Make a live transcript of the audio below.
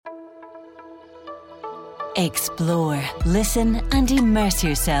Explore, listen and immerse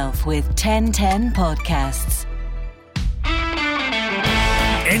yourself with 1010 Podcasts.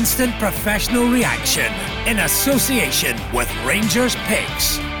 Instant professional reaction in association with Rangers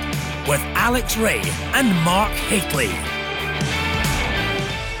Picks with Alex Ray and Mark Hateley.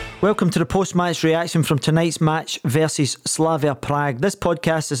 Welcome to the post-match reaction from tonight's match versus Slavia Prague. This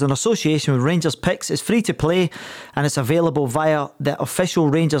podcast is in association with Rangers Picks. It's free to play and it's available via the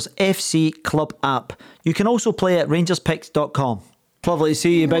official Rangers FC Club app. You can also play at rangerspicks.com. Lovely to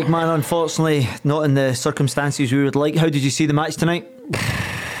see you, big man. Unfortunately, not in the circumstances we would like. How did you see the match tonight?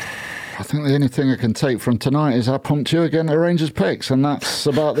 I think the only thing I can take from tonight is I pumped you again at Rangers Picks, and that's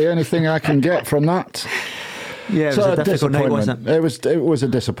about the only thing I can get from that. Yeah, it was a difficult night, wasn't it? It was a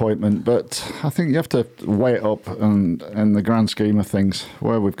disappointment, but I think you have to weigh it up and in the grand scheme of things,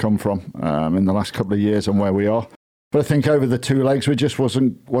 where we've come from in the last couple of years and where we are. But I think over the two legs we just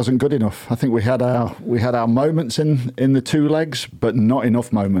wasn't good enough. I think we had our moments in the two legs, but not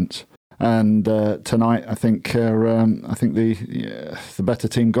enough moments. And tonight, I think the better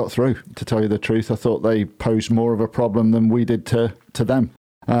team got through. To tell you the truth, I thought they posed more of a problem than we did to them.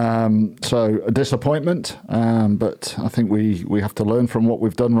 So a disappointment, but I think we have to learn from what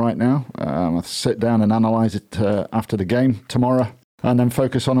we've done right now. I'll sit down and analyse it after the game tomorrow, and then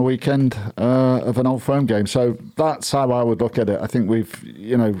focus on a weekend of an Old Firm game. So that's how I would look at it. I think we've,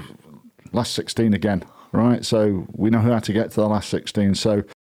 last 16 again, right? So we know how to get to the last 16. So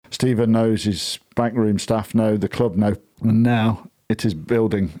Stephen knows, his backroom staff know, the club know, and now it is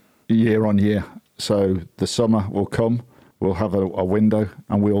building year on year. So the summer will come. We'll have a window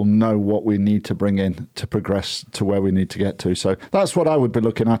and we'll know what we need to bring in to progress to where we need to get to. So that's what I would be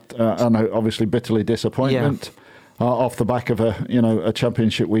looking at. I know, obviously, bitterly disappointment off the back of a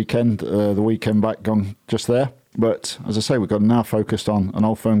championship weekend, the weekend back gone just there. But as I say, we've got now focused on an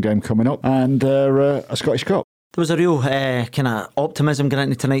Old Firm game coming up and a Scottish Cup. There was a real kind of optimism going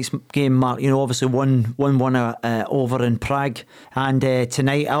into tonight's game, Mark. Obviously 1-1 over in Prague, and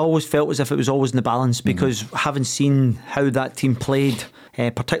tonight I always felt as if it was always in the balance, because having seen how that team played,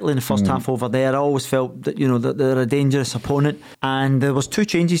 particularly in the first half over there, I always felt that that they're a dangerous opponent. And there was two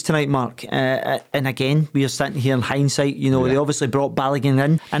changes tonight, Mark, and again we are sitting here in hindsight. They obviously brought Balogun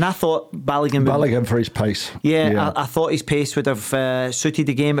in, and I thought Balogun for his pace. I thought his pace would have suited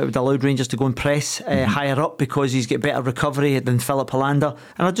the game. It would have allowed Rangers to go and press higher up, because he's got better recovery than Philip Hollander.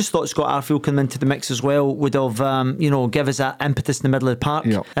 And I just thought Scott Arfield coming into the mix as well would have give us that impetus in the middle of the park.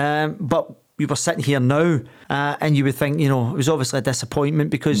 But we were sitting here now and you would think it was obviously a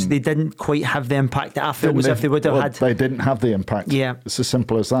disappointment, because they didn't quite have the impact that I felt as if they would have had. They didn't have the impact. It's as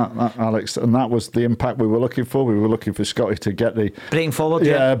simple as that, Alex, and that was the impact we were looking for. We were looking for Scotty to get the breaking forward,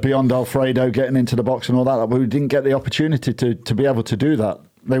 beyond Alfredo, getting into the box and all that, but we didn't get the opportunity to be able to do that.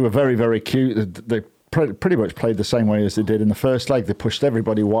 They were very, very cute. They pretty much played the same way as they did in the first leg. They pushed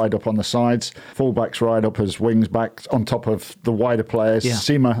everybody wide up on the sides, fullbacks right up as wings back on top of the wider players.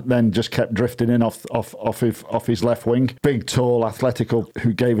 Sima then just kept drifting in off his left wing. Big, tall, athletical,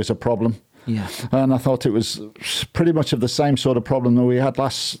 who gave us a problem. And I thought it was pretty much of the same sort of problem that we had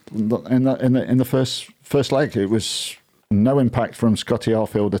in the first leg. It was no impact from Scotty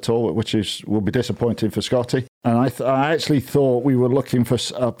Arfield at all, which will be disappointing for Scotty. And I actually thought we were looking for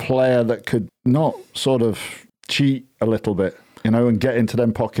a player that could not sort of cheat a little bit, and get into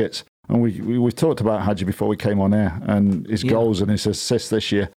them pockets. And we talked about Hadji before we came on air, and his goals and his assists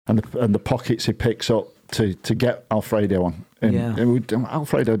this year, and the pockets he picks up to get Alfredo on.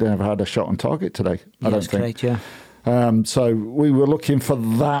 Alfredo never had a shot on target today, I don't think. Correct, so we were looking for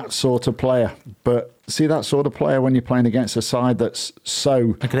that sort of player. But see, that sort of player, when you're playing against a side that's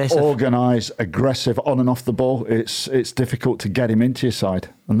so organised, aggressive on and off the ball, it's difficult to get him into your side.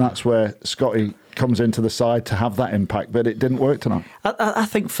 And that's where Scotty comes into the side to have that impact, but it didn't work tonight. I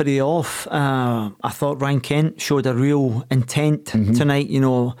think for the off, I thought Ryan Kent showed a real intent tonight.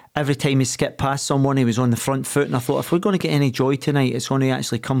 Every time he skipped past someone, he was on the front foot, and I thought, if we're going to get any joy tonight, it's going to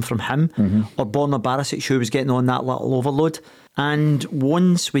actually come from him or Borna Barisic, who was getting on that little overload. And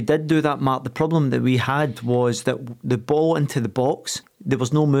once we did do that, Mark, the problem that we had was that the ball into the box, there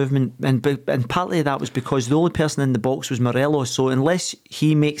was no movement, and partly that was because the only person in the box was Morelos. So unless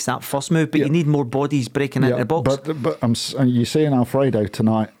he makes that first move, but you need more bodies breaking into the box. But you see in Alfredo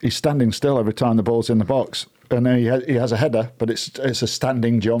tonight, he's standing still every time the ball's in the box, and he has a header, but it's a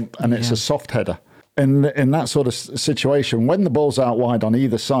standing jump and it's a soft header. in that sort of situation, when the ball's out wide on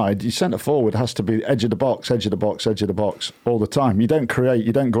either side, your centre forward has to be edge of the box, edge of the box, edge of the box all the time. You don't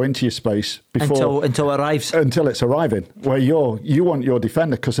go into your space before until it arrives. Until it's arriving, where you want your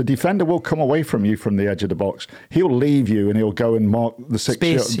defender, because the defender will come away from you from the edge of the box. He'll leave you and he'll go and mark the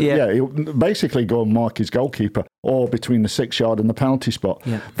 6 yard. He'll basically go and mark his goalkeeper or between the 6 yard and the penalty spot.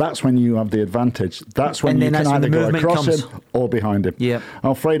 Yeah. That's when you have the advantage. That's when you can either go across him or behind him. Yeah.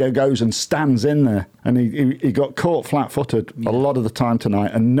 Alfredo goes and stands in there, and he got caught flat-footed a lot of the time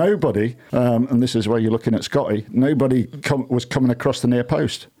tonight, and nobody, and this is where you're looking at Scotty, nobody was coming across the near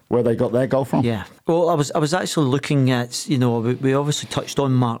post where they got their goal from. Yeah. Well, I was actually looking at, we obviously touched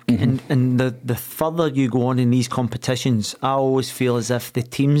on Mark, and the further you go on in these competitions, I always feel as if the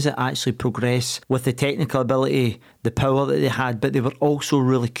teams that actually progress with the technical ability, the power that they had, but they were also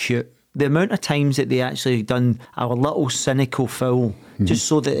really cute. The amount of times that they actually done a little cynical foul just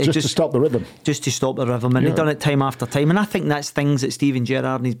so that just to stop the rhythm. Just to stop the rhythm. And they've done it time after time. And I think that's things that Steven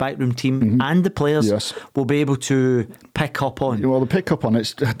Gerrard and his backroom team and the players will be able to pick up on. Well, the pick up on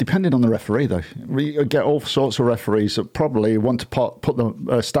it's depending on the referee, though. We get all sorts of referees that probably want to put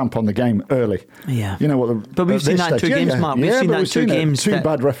the stamp on the game early. Yeah. You know what? But we've seen that in 2 games, Mark. We've seen that in 2 games. Two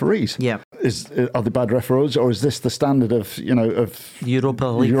bad referees. Yeah. Are they bad referees, or is this the standard of Europa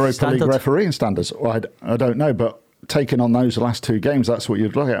League refereeing standards? Well, I don't know, but taking on those last 2 games, that's what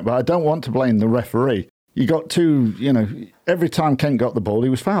you'd look at. But I don't want to blame the referee. You got two, every time Kent got the ball, he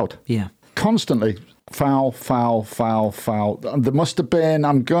was fouled. Yeah. Constantly. Foul. There must have been,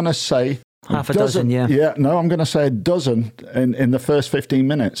 I'm going to say... half a dozen, yeah. Yeah, no, I'm going to say a dozen in the first 15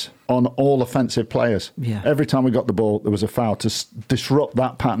 minutes on all offensive players. Yeah. Every time we got the ball, there was a foul to disrupt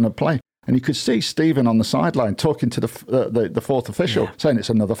that pattern of play. And you could see Stephen on the sideline talking to the fourth official, saying it's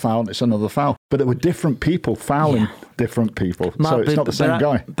another foul. But it were different people fouling different people. Mark, so it's not the same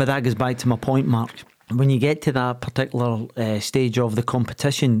guy. But that goes back to my point, Mark. When you get to that particular stage of the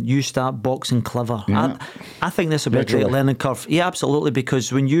competition, you start boxing clever. Yeah. I think this will be a great learning curve. Yeah, absolutely,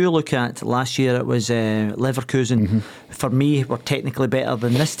 because when you look at last year, it was Leverkusen, for me, were technically better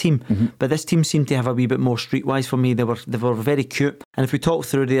than this team. But this team seemed to have a wee bit more streetwise for me. They were very cute. And if we talk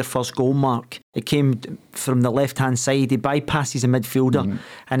through their first goal, Mark, it came from the left-hand side. He bypasses a midfielder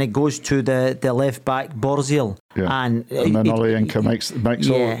and it goes to the left-back, Borzil. Yeah. And then Olienka makes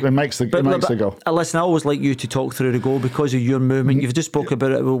the goal. Listen, I always like you to talk through the goal because of your movement. You've just spoken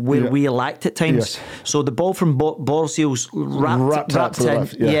about it where we lacked at times. Yes. So the ball from Borzil's wrapped in.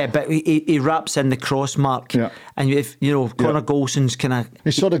 Left, but he wraps in the cross, Mark. Yeah. And if Connor Golson's kind of...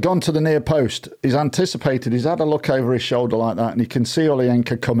 He's sort of gone to the near post. He's anticipated. He's had a look over his shoulder like that, and you can see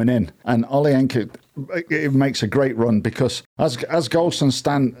Olienka coming in. And Olienka... it makes a great run because as Golson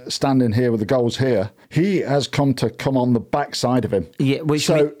standing here with the goals here, he has come on the back side of him.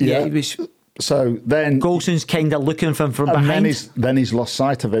 So then Golson's kind of looking for him from behind. Then he's lost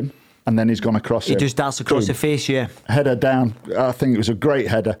sight of him. And then he's gone across him. He just darts across the face, Header down. I think it was a great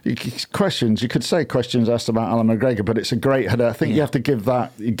header. You could say questions asked about Alan McGregor, but it's a great header. I think you have to give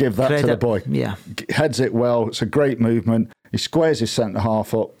that credit to the boy. Yeah. Heads it well. It's a great movement. He squares his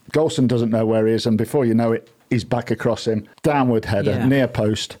centre-half up. Golson doesn't know where he is, and before you know it, he's back across him. Downward header, near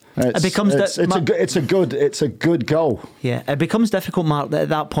post. It's a good goal. Yeah, it becomes difficult, Mark, at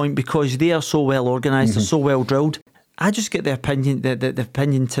that point because they are so well organised, they're so well drilled. I just get the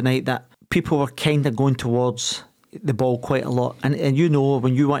opinion tonight that people were kind of going towards the ball quite a lot. And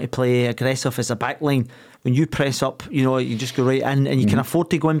when you want to play aggressive as a backline, when you press up, you just go right in and you can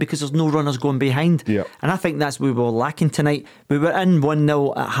afford to go in because there's no runners going behind. Yeah. And I think that's what we were lacking tonight. We were in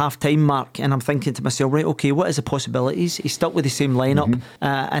 1-0 at half-time, Mark, and I'm thinking to myself, right, okay, what is the possibilities? He stuck with the same lineup,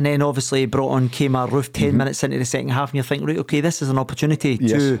 and then obviously he brought on Kemar Roof 10 minutes into the second half, and you think, right, okay, this is an opportunity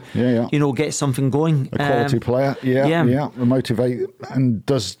to get something going. A quality player, motivate and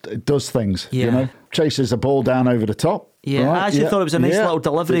does things, chases the ball down over the top. Yeah, right. I actually thought it was a nice little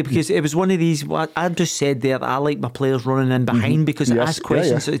delivery because it was one of these. I've just said there that I like my players running in behind because it asks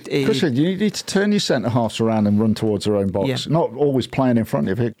questions. Because you need to turn your centre halves around and run towards their own box, not always playing in front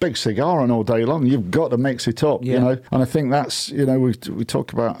of you. Big cigar on all day long. You've got to mix it up, And I think that's we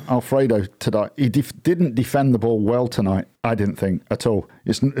talk about Alfredo today. He didn't defend the ball well tonight. I didn't think at all.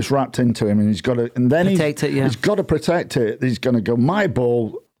 It's wrapped into him, and he's got to. And then he's got to protect it. He's going to go my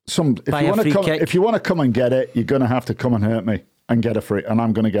ball. If you want to come and get it, you're going to have to come and hurt me and get a free, and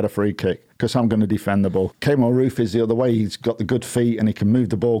I'm going to get a free kick because I'm going to defend the ball. Kemar Roof is the other way. He's got the good feet and he can move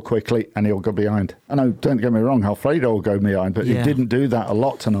the ball quickly and he'll go behind. I know, don't get me wrong, Alfredo will go behind, but he didn't do that a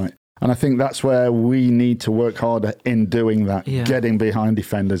lot tonight. And I think that's where we need to work harder in doing that, getting behind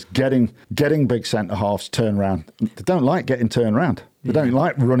defenders, getting big centre halves turn round. They don't like getting turned round. They don't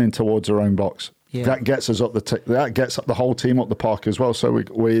like running towards their own box. That gets us up that gets the whole team up the park as well. So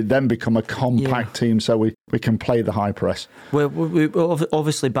we then become a compact team, so we can play the high press. Well,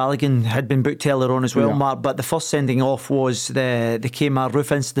 obviously Balogun had been booked earlier on as well, Mark. But the first sending off was the Kmart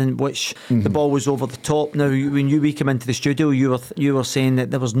roof incident, which the ball was over the top. Now, when we came into the studio, you were saying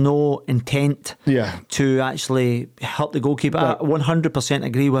that there was no intent to actually help the goalkeeper. I 100%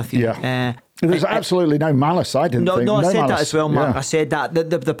 agree with you. Yeah. There's absolutely no malice, I didn't think. No, I said malice. that as well, Mark. I said that.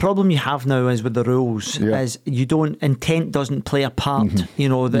 The problem you have now is with the rules is intent doesn't play a part. You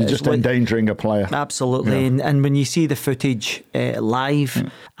know, you're just endangering a player. Absolutely. And when you see the footage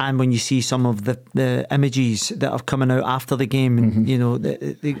live and when you see some of the images that are coming out after the game and, you know,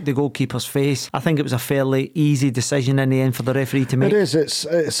 the goalkeeper's face, I think it was a fairly easy decision in the end for the referee to make. It is.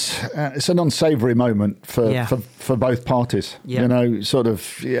 It's an unsavoury moment for both parties. You know, sort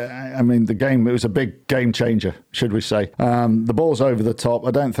of, I mean, it was a big game changer, should we say. The ball's over the top.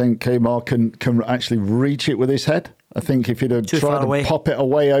 I don't think Kmart can actually reach it with his head. I think if you'd have tried to pop it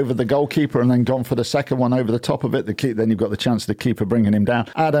away over the goalkeeper and then gone for the second one over the top of it, then you've got the chance of the keeper bringing him down.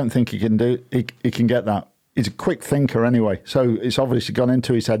 I don't think he can get that. He's a quick thinker anyway, so it's obviously gone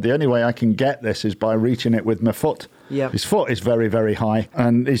into his head. The only way I can get this is by reaching it with my foot. Yep. His foot is very, very high,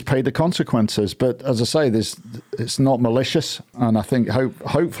 and he's paid the consequences. But as I say, it's not malicious, and I think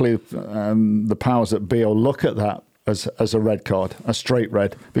hopefully the powers that be will look at that as a red card, a straight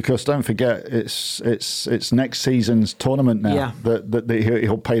red, because don't forget it's next season's tournament now that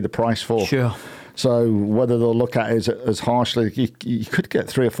he'll pay the price for. Sure. So whether they'll look at it as harshly, you could get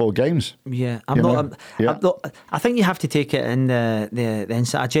 3 or 4 games. Yeah, I think you have to take it in the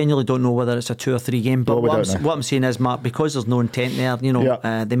insight. I genuinely don't know whether it's a 2 or 3 game, but what I'm saying is, Mark, because there's no intent there, you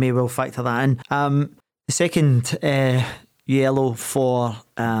know, they may well factor that in. The second yellow for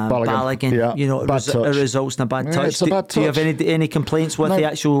Balogun, you know, it results in a bad touch. It's a bad touch. Do you have any complaints with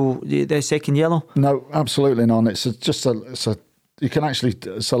the second yellow? No, absolutely none. It's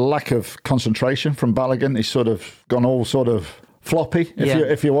a lack of concentration from Balogun. He's sort of gone all sort of floppy,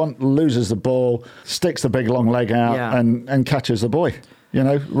 if you want, loses the ball, sticks the big long leg out and catches the boy. You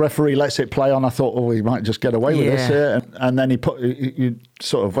know, referee lets it play on. I thought, he might just get away with this here. And then he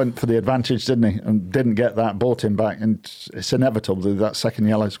sort of went for the advantage, didn't he? And didn't get that, brought him back. And it's inevitable that second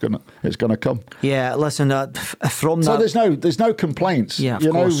yellow is gonna come. Yeah, listen, from that... So there's no complaints. Yeah, of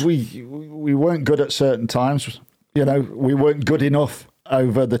course. We weren't good at certain times. You know, we weren't good enough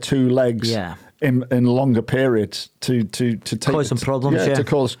over the 2 legs in longer periods to cause some problems. To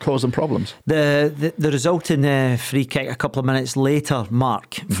cause them problems. The resulting free kick a couple of minutes later,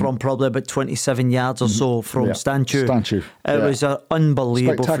 Mark, from probably about 27 yards or so from Stanchu. It was an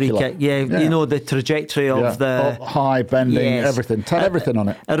unbelievable free kick. You know, the trajectory of the high bending, everything. Had everything on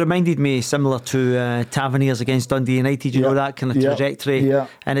it. It reminded me similar to Taverniers against Dundee United. You know, that kind of trajectory.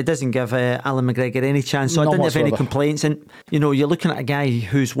 And it doesn't give Alan McGregor any chance. So I didn't have any complaints. And you know, you're looking at a guy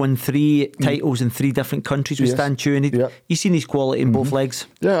who's won 3 titles in 3 different countries with Stanchu, and you've seen his quality in both legs.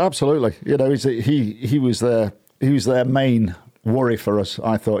 Yeah, absolutely. You know, he was their main worry for us.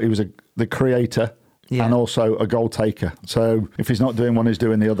 I thought he was the creator and also a goal taker. So if he's not doing one, he's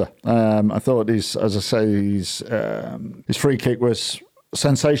doing the other. I thought his free kick was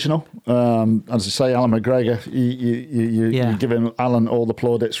sensational. As I say, Alan McGregor, you give him Alan all the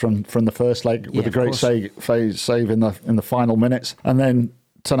plaudits from the first leg with a great save in the final minutes, and then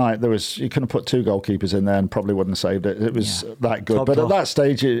tonight you couldn't put 2 goalkeepers in there and probably wouldn't have saved it. It was that good. But at that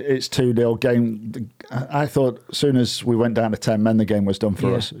stage, it's 2-0 game. I thought as soon as we went down to 10 men, the game was done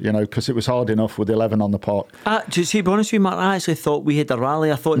for us, you know, because it was hard enough with 11 on the park. To be honest with you, Mark, I actually thought we had a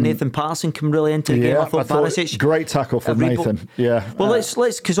rally. I thought Nathan Patterson came really into the game. I thought Barisic, great tackle from Nathan. Well, let's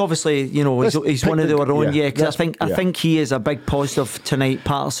because obviously, you know, he's one of our own. Because I think he is a big positive tonight,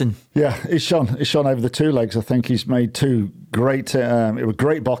 Patterson. Yeah, he's shone over the 2 legs. I think he's made 2 great. It was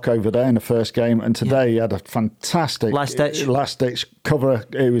great block over there in the first game, and today he had a fantastic last ditch cover.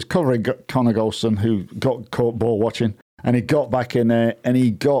 He was covering Connor Golson, who got caught ball watching, and he got back in there and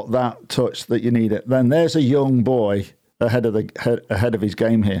he got that touch that you needed. Then there's a young boy ahead of his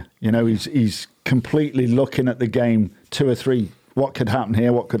game here. You know, he's completely looking at the game 2 or 3. What could happen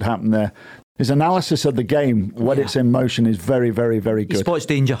here? What could happen there? His analysis of the game when it's in motion is very, very, very good. He spots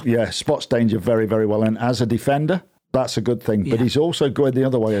danger. Yeah, spots danger very, very well. And as a defender, that's a good thing. But he's also going the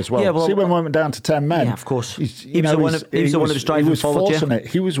other way as well. See, when we went down to 10 men. Yeah, of course. He was the one that was driving forward. He was forcing it.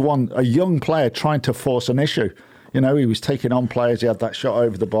 He was a young player trying to force an issue. You know, he was taking on players. He had that shot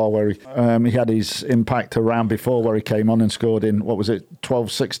over the bar where he had his impact around before where he came on and scored in,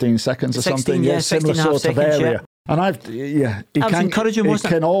 12, 16 seconds or 16, something? Yeah, similar sort of area. And I was encouraging,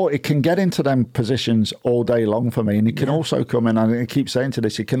 wasn't it? It can get into them positions all day long for me, and he can also come in. And I keep saying to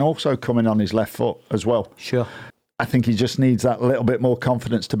this, he can also come in on his left foot as well. Sure. I think he just needs that little bit more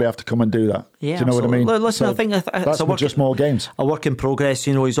confidence to be able to come and do that. Yeah, do you know what I mean? Listen, so I think that's just more games. A work in progress.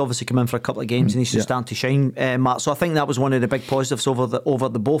 You know, he's obviously come in for a couple of games and he's just starting to shine, Mark. So I think that was one of the big positives over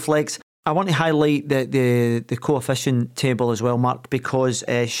the both legs. I want to highlight the coefficient table as well, Mark, because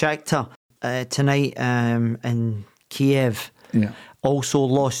Shakhtar tonight in Kiev also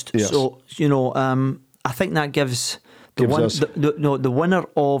lost. Yes. So, you know, I think that gives us the winner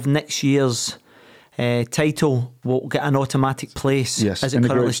of next year's title will get an automatic place as it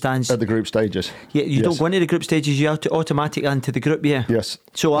currently stands. At the group stages. Yeah, you don't go into the group stages, you have to automatically into the group, Yes,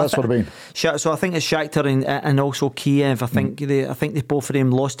 so that's what I mean. So I think it's Shakhtar and also Kiev. I think they both of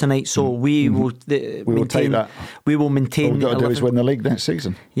them lost tonight, so we will take that. We will maintain. All we've got to do is win the league next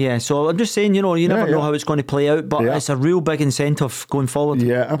season. Yeah, so I'm just saying, you know, you never know how it's going to play out, but it's a real big incentive going forward.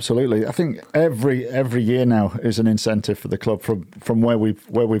 Yeah, absolutely. I think every year now is an incentive for the club from where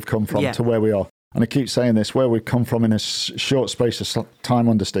we've come from to where we are. And I keep saying this, where we've come from in a short space of time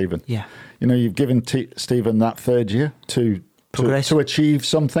under Stephen. Yeah. You know, you've given Stephen that third year to achieve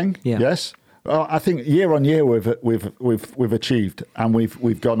something. Yeah. Yes. I think year on year we've achieved and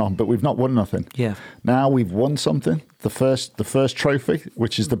we've gone on, but we've not won nothing. Yeah. Now we've won something. The first trophy,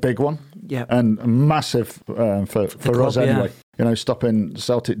 which is the big one. Yeah. And massive for us anyway. Yeah. You know, stopping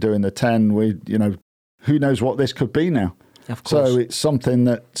Celtic doing the 10. Who knows what this could be now. Of course. So it's something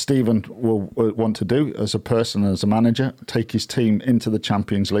that Stephen will want to do as a person, as a manager, take his team into the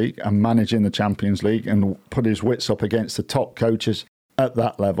Champions League and manage in the Champions League and put his wits up against the top coaches at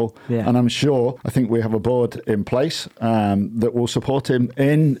that level. Yeah. And I think we have a board in place that will support him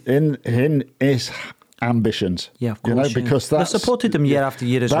in his ambitions. Yeah, of course. Because they've supported him year after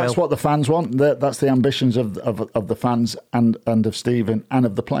year as well. That's what the fans want. That's the ambitions of the fans and of Stephen and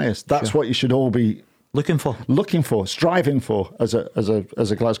of the players. That's what you should all be looking for, striving for as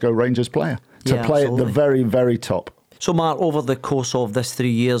a Glasgow Rangers player to play at the very, very top. So, Mark, over the course of this 3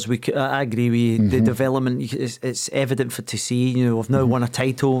 years, I agree with you. The development, it's evident to see. You know, we've now won a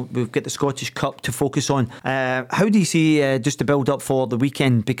title. We've got the Scottish Cup to focus on. How do you see just to build up for the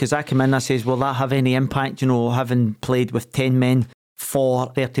weekend? Because I come in, I says, will that have any impact? You know, having played with 10 men for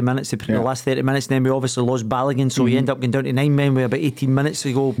 30 minutes, the last 30 minutes, and then we obviously lost Balogun, so we end up going down to 9 men with about 18 minutes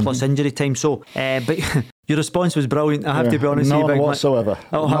to go plus injury time. So, but your response was brilliant, I have to be honest with you. None whatsoever.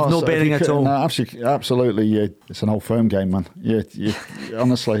 I'll have no bearing at all. No, absolutely. It's an old firm game, man. You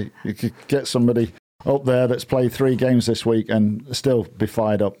honestly, you could get somebody up there that's played 3 games this week and still be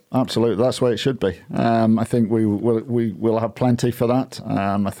fired up. Absolutely, that's where it should be. I think we will have plenty for that.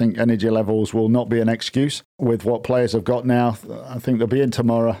 I think energy levels will not be an excuse with what players have got now. I think they'll be in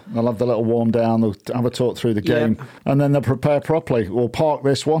tomorrow. They'll have the little warm down. They'll have a talk through the game, and then they'll prepare properly. We'll park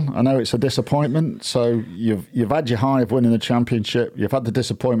this one. I know it's a disappointment. So you've had your high of winning the championship. You've had the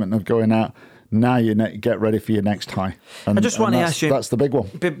disappointment of going out. Now you get ready for your next high. And, I just want to ask you, that's the big one.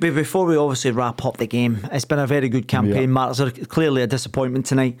 Before we obviously wrap up the game, it's been a very good campaign, Mark. It's clearly a disappointment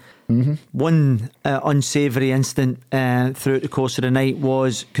tonight. One unsavoury incident throughout the course of the night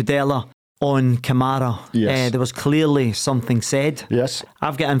was Kudela on Kamara. Yes. There was clearly something said. Yes.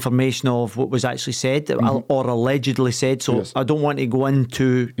 I've got information of what was actually said or allegedly said, so I don't want to go in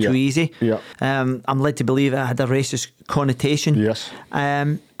too easy. Yeah. I'm led to believe it had a racist connotation. Yes.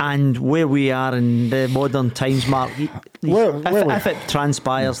 And where we are in the modern times, Mark, if it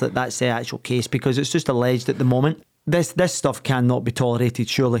transpires that that's the actual case, because it's just alleged at the moment, this stuff cannot be tolerated,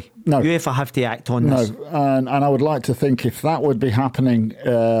 surely. No. UEFA have to act on this. No, and I would like to think if that would be happening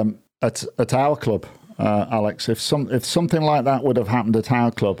at our club, Alex, if something like that would have happened at our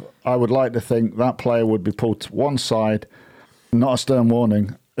club, I would like to think that player would be pulled to one side, not a stern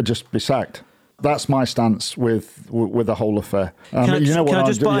warning, just be sacked. That's my stance with the whole affair. Can I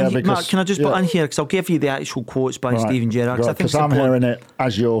just put in here, because I'll give you the actual quotes by Steven Gerrard. Because I'm hearing it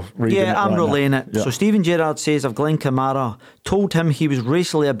as you're reading it. Yeah, I'm relaying it. Yeah. So Steven Gerrard says of Glenn Kamara, told him he was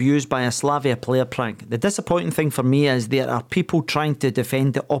racially abused by a Slavia player prank. The disappointing thing for me is there are people trying to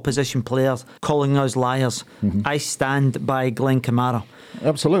defend the opposition players, calling us liars. I stand by Glenn Kamara.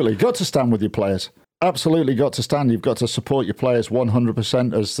 Absolutely. Got to stand with your players. Absolutely got to stand. You've got to support your players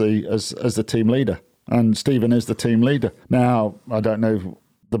 100% as the team leader. And Stephen is the team leader. Now, I don't know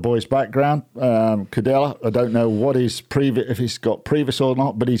the boy's background, Kudela. I don't know what his if he's got previous or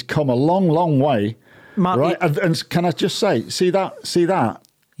not, but he's come a long, long way. Mark, right? And can I just say, see that?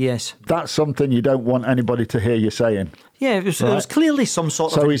 Yes. That's something you don't want anybody to hear you saying. Yeah, it was clearly some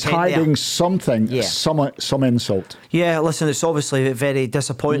sort of So he's intent hiding there. something, some insult. Yeah, listen, it's obviously very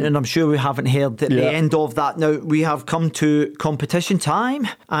disappointing. I'm sure we haven't heard at the end of that. Now, we have come to competition time,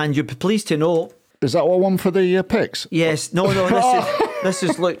 and you'll be pleased to know... Is that one for the picks? Yes. No, this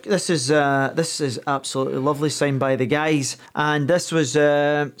is absolutely lovely, signed by the guys. And this was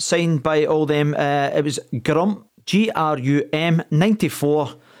signed by all them. It was Grump, GRUM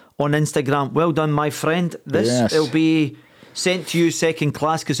 94 on Instagram. Well done, my friend. This will be sent to you second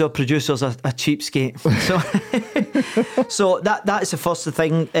class because our producer's a cheapskate. So that's the first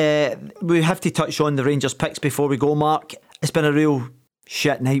thing. We have to touch on the Rangers picks before we go, Mark. It's been a real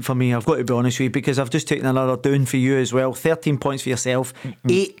shit night for me, I've got to be honest with you, because I've just taken another down for you as well. 13 points for yourself,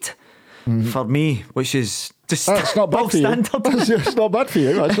 8 for me, which is just it's not bad for you. It's not bad for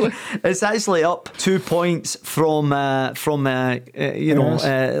you, actually. It's actually up 2 points from last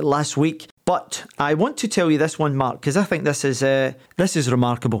week. But I want to tell you this one, Mark, because I think this is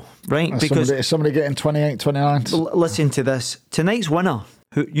remarkable, right? Because is somebody getting 28, 29? Listen to this. Tonight's winner,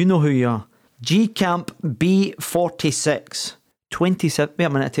 who you know who you are, G Camp B46. 27. Wait a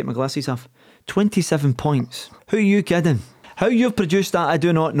minute, I take my glasses off. 27 points. Who are you kidding? How you've produced that, I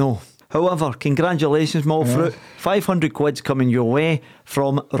do not know. However, congratulations, Malfruit. 500 quid's coming your way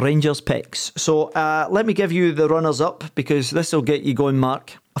from Rangers Picks. So let me give you the runners up, because this will get you going,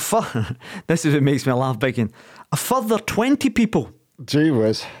 Mark. This is what makes me laugh big. A further 20 people. Gee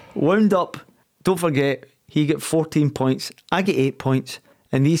whiz. Wound up. Don't forget, he got 14 points. I get 8 points.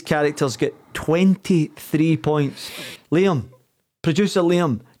 And these characters get 23 points. Liam. Producer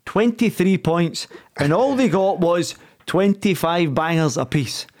Liam, 23 points, and all they got was 25 bangers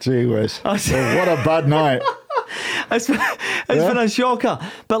apiece. Gee whiz. What a bad night. It's been a shocker.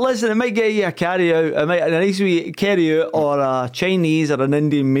 But listen, it might get you a carry out, a nice wee carry out, or a Chinese or an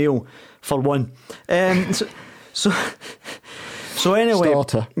Indian meal for one. So anyway,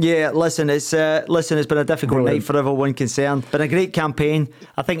 Starter. Yeah, listen, it's been a difficult night for everyone concerned. Been a great campaign.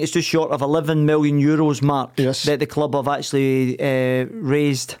 I think it's just short of 11 million euros, Mark, that the club have actually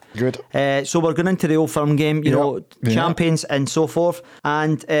raised. Good. So we're going into the Old Firm game, champions and so forth.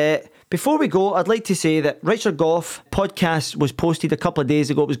 And before we go, I'd like to say that Richard Gough podcast was posted a couple of days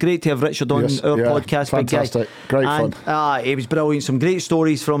ago. It was great to have Richard on our podcast. Fantastic. Great fun. It was brilliant. Some great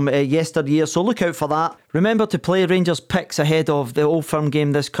stories from yesteryear. So look out for that. Remember to play Rangers Picks ahead of the Old Firm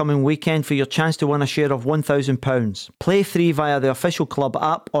game this coming weekend for your chance to win a share of £1,000. Play free via the official club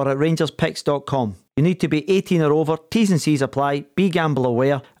app or at rangerspicks.com. You need to be 18 or over. T's and C's apply. Be gamble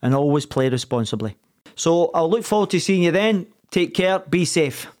aware and always play responsibly. So I'll look forward to seeing you then. Take care. Be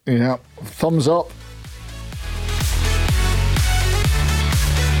safe. Yeah. Thumbs up.